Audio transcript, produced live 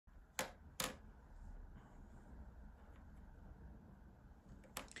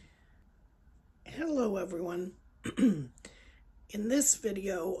Hello everyone. In this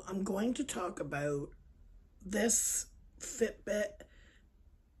video, I'm going to talk about this Fitbit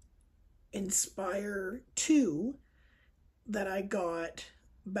Inspire 2 that I got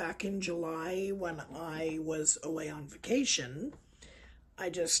back in July when I was away on vacation. I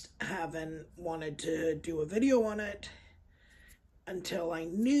just haven't wanted to do a video on it until I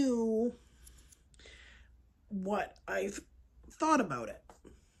knew what I thought about it.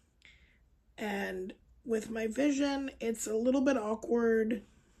 And with my vision, it's a little bit awkward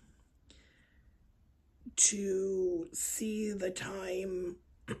to see the time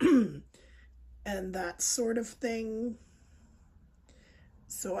and that sort of thing.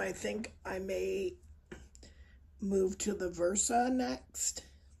 So I think I may move to the Versa next.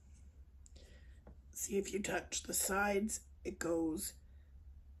 See, if you touch the sides, it goes,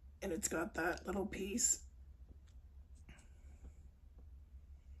 and it's got that little piece.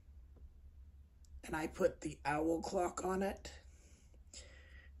 And I put the owl clock on it.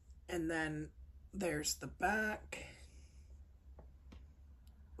 And then there's the back,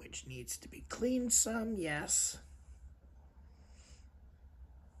 which needs to be cleaned some, yes.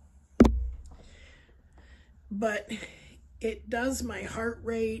 But it does my heart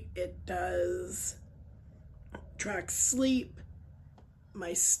rate, it does track sleep,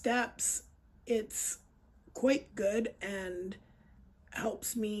 my steps. It's quite good and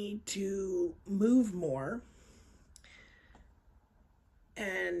helps me to move more.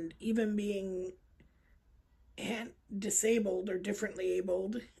 And even being disabled or differently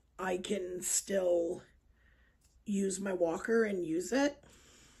abled, I can still use my walker and use it.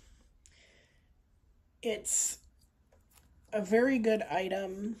 It's a very good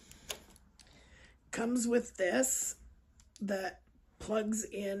item. Comes with this that plugs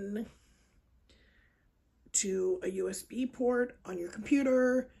in to a USB port on your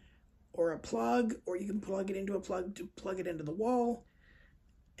computer, or a plug, or you can plug it into a plug to plug it into the wall.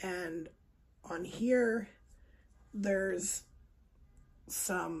 And on here, there's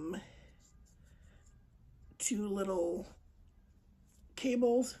some two little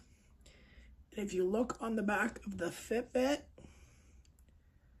cables. And if you look on the back of the Fitbit,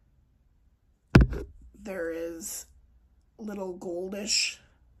 there is little goldish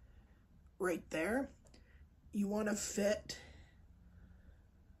right there. You want to fit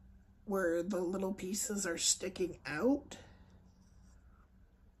where the little pieces are sticking out,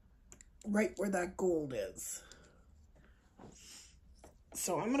 right where that gold is.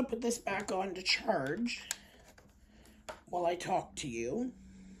 So I'm going to put this back on to charge while I talk to you.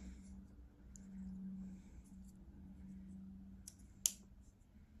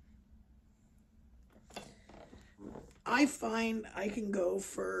 I find I can go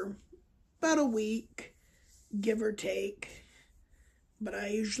for about a week, give or take, but I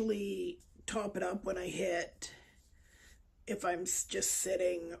usually top it up when I hit, if I'm just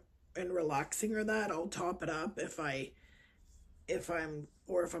sitting and relaxing or that, I'll top it up. If I'm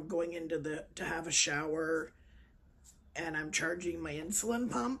going into to have a shower and I'm charging my insulin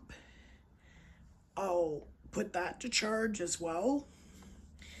pump, I'll put that to charge as well.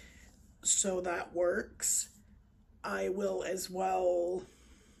 So that works. I will as well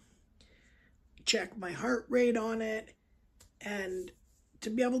check my heart rate on it, and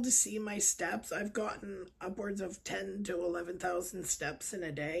to be able to see my steps, I've gotten upwards of 10 to 11,000 steps in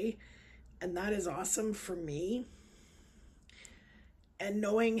a day, and that is awesome for me. And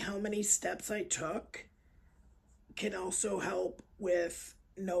knowing how many steps I took can also help with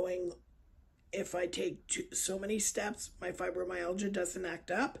knowing if I take so many steps, my fibromyalgia doesn't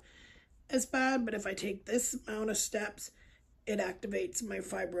act up as bad, but if I take this amount of steps, it activates my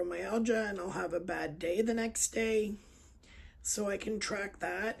fibromyalgia and I'll have a bad day the next day. So I can track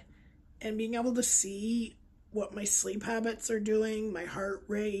that, and being able to see what my sleep habits are doing, my heart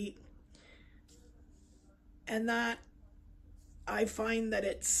rate, and that, I find that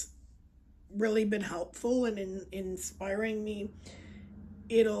it's really been helpful and inspiring me.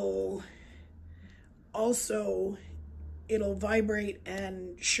 It'll vibrate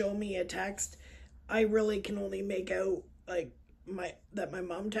and show me a text. I really can only make out like that my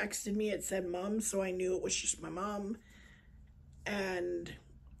mom texted me. It said mom, so I knew it was just my mom. And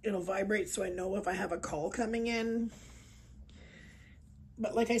it'll vibrate so I know if I have a call coming in.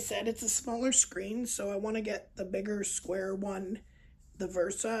 But like I said, it's a smaller screen, so I want to get the bigger square one, the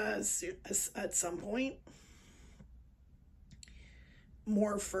Versa, at some point.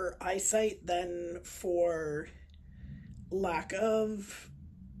 More for eyesight than for lack of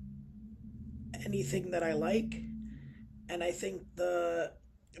anything that I like. And I think the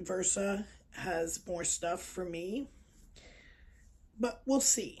Versa has more stuff for me. But we'll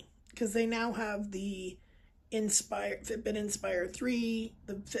see. because they now have the Fitbit Inspire 3,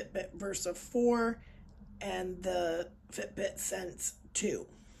 the Fitbit Versa 4, and the Fitbit Sense 2.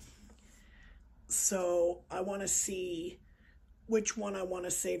 So I want to see which one I want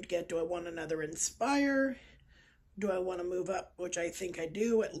to save to get. Do I want another Inspire? Do I want to move up, which I think I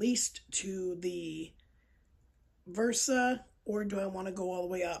do, at least to the Versa? Or do I want to go all the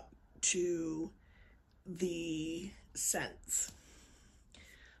way up to the Sense?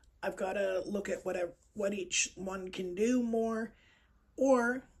 I've got to look at what each one can do more.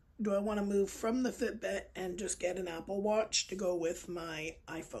 Or do I want to move from the Fitbit and just get an Apple Watch to go with my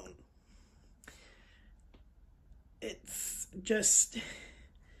iPhone? It's just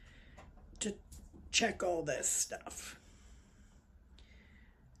to check all this stuff.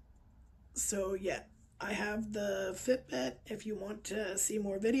 So yeah, I have the Fitbit. If you want to see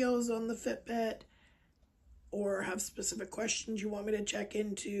more videos on the Fitbit or have specific questions you want me to check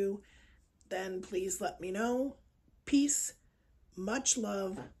into, then please let me know. Peace, much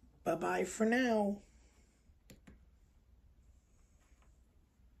love, bye-bye for now.